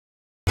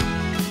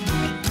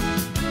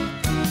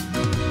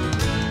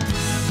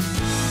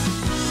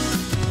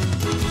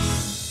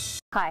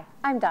Hi,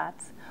 I'm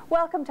Dotz.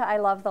 Welcome to I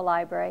Love the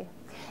Library.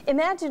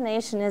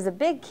 Imagination is a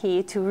big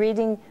key to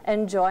reading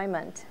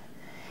enjoyment.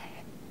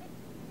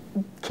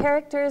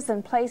 Characters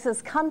and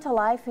places come to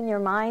life in your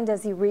mind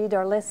as you read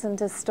or listen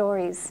to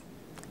stories.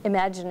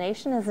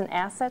 Imagination is an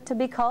asset to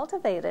be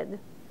cultivated.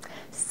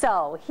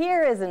 So,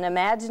 here is an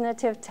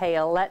imaginative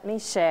tale let me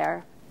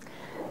share.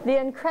 The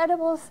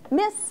Incredible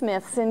Miss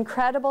Smith's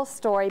Incredible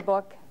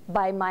Storybook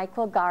by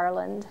Michael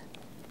Garland.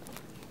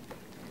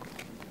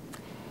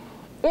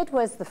 It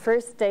was the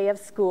first day of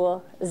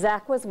school.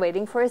 Zach was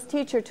waiting for his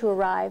teacher to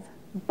arrive.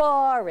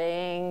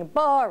 Boring,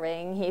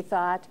 boring, he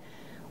thought.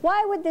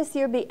 Why would this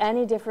year be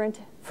any different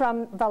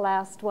from the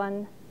last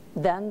one?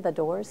 Then the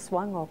doors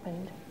swung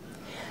open.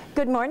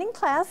 Good morning,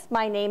 class.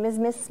 My name is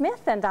Miss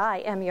Smith, and I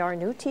am your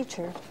new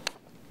teacher.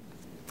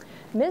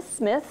 Miss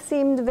Smith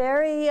seemed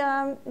very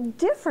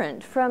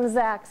different from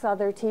Zach's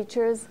other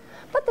teachers,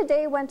 but the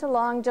day went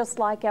along just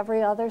like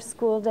every other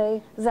school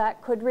day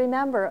Zach could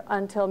remember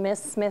until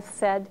Miss Smith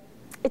said,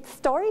 "It's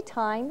story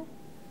time."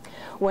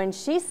 When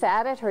she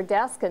sat at her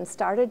desk and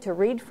started to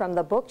read from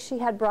the book she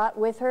had brought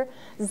with her,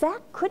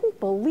 Zach couldn't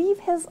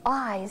believe his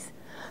eyes.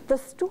 The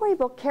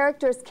storybook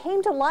characters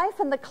came to life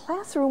and the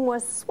classroom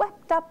was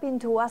swept up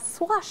into a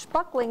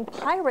swashbuckling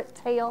pirate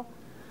tale.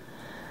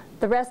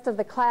 The rest of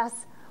the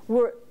class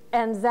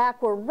and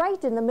Zach were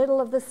right in the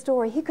middle of the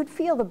story. He could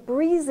feel the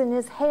breeze in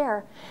his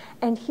hair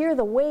and hear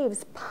the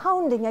waves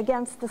pounding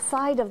against the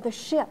side of the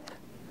ship.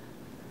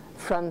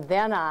 From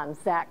then on,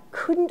 Zach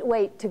couldn't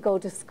wait to go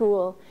to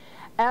school.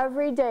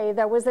 Every day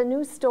there was a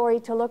new story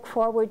to look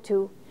forward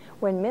to.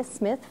 When Miss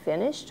Smith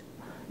finished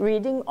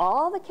reading,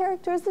 all the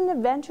characters and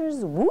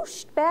adventures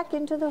whooshed back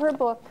into her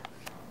book.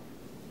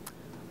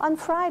 On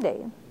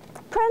Friday,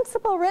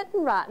 Principal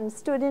Rittenrotten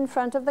stood in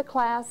front of the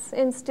class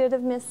instead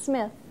of Miss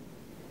Smith.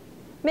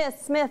 "Miss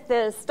Smith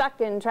is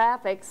stuck in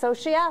traffic, so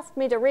she asked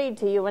me to read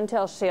to you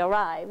until she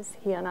arrives,"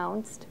 he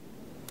announced.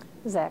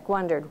 Zach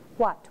wondered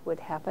what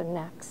would happen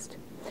next.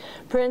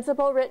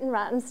 Principal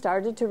Rittenrotten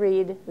started to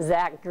read.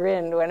 Zach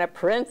grinned when a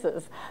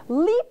princess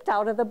leaped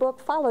out of the book,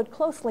 followed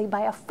closely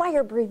by a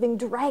fire-breathing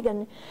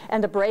dragon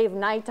and a brave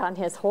knight on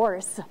his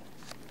horse.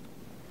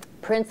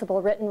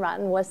 Principal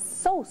Rittenrotten was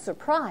so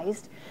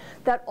surprised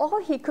that all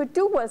he could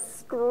do was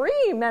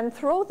scream and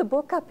throw the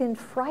book up in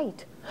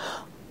fright.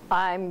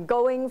 "I'm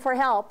going for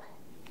help,"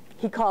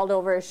 he called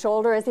over his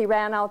shoulder as he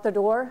ran out the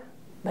door.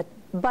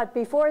 But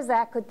before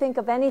Zach could think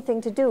of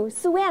anything to do,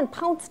 Sue Ann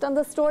pounced on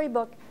the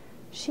storybook.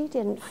 She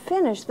didn't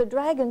finish the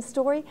dragon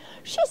story.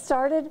 She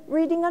started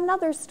reading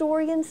another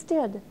story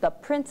instead. The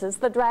princess,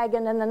 the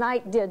dragon, and the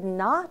knight did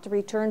not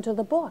return to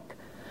the book.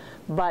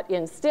 But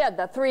instead,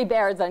 the three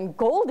bears and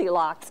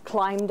Goldilocks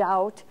climbed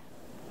out.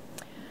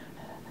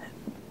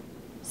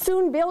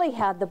 Soon Billy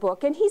had the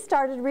book, and he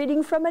started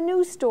reading from a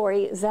new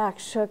story. Zach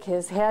shook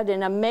his head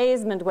in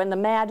amazement when the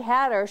Mad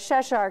Hatter,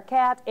 Cheshire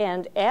Cat,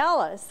 and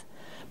Alice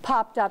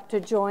popped up to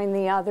join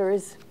the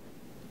others.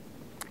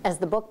 As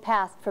the book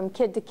passed from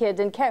kid to kid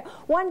and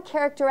one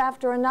character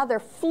after another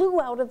flew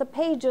out of the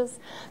pages,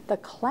 the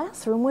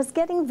classroom was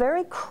getting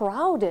very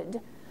crowded.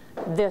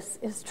 "This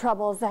is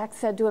trouble," Zach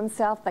said to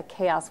himself. The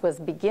chaos was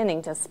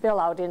beginning to spill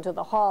out into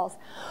the halls.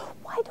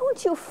 "Why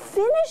don't you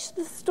finish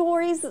the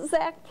stories?"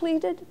 Zach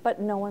pleaded, but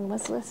no one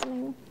was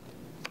listening.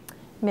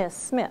 Miss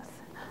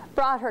Smith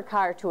brought her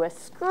car to a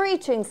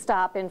screeching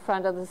stop in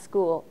front of the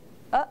school.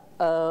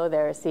 "Uh-oh,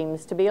 there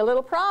seems to be a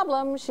little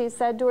problem," she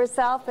said to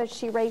herself as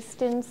she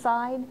raced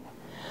inside.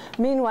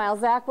 Meanwhile,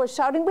 Zach was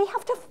shouting, "We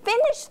have to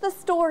finish the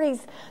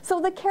stories so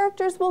the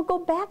characters will go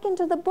back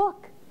into the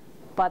book."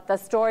 But the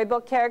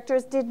storybook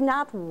characters did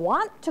not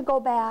want to go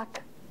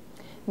back.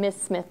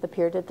 Miss Smith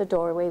appeared at the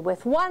doorway.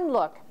 With one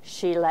look,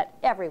 she let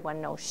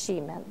everyone know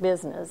she meant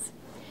business.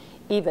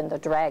 Even the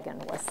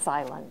dragon was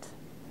silent.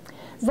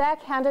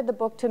 Zach handed the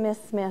book to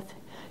Miss Smith.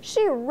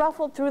 She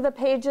ruffled through the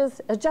pages,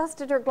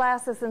 adjusted her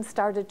glasses, and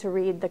started to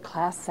read. The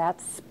class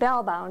sat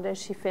spellbound as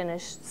she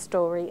finished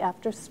story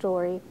after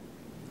story.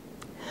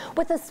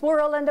 With a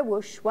swirl and a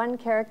whoosh, one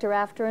character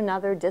after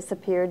another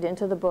disappeared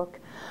into the book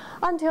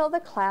until the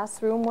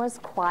classroom was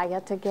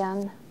quiet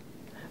again.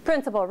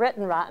 Principal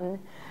Rittenrotten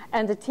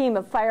and a team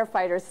of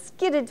firefighters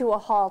skidded to a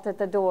halt at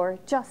the door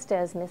just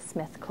as Miss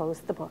Smith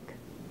closed the book.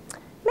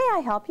 "May I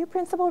help you,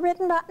 Principal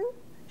Rittenrotten?"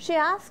 she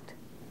asked.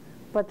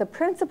 But the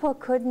principal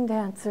couldn't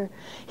answer.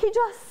 He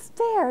just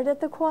stared at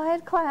the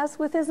quiet class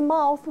with his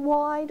mouth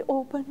wide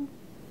open.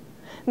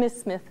 Miss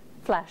Smith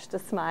flashed a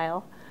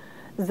smile.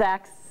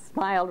 Zach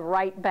smiled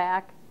right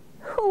back.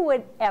 Who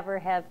would ever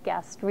have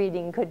guessed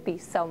reading could be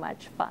so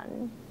much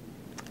fun?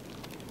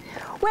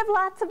 We have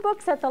lots of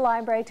books at the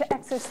library to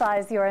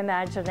exercise your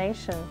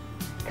imagination.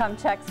 Come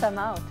check some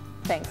out.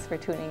 Thanks for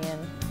tuning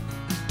in.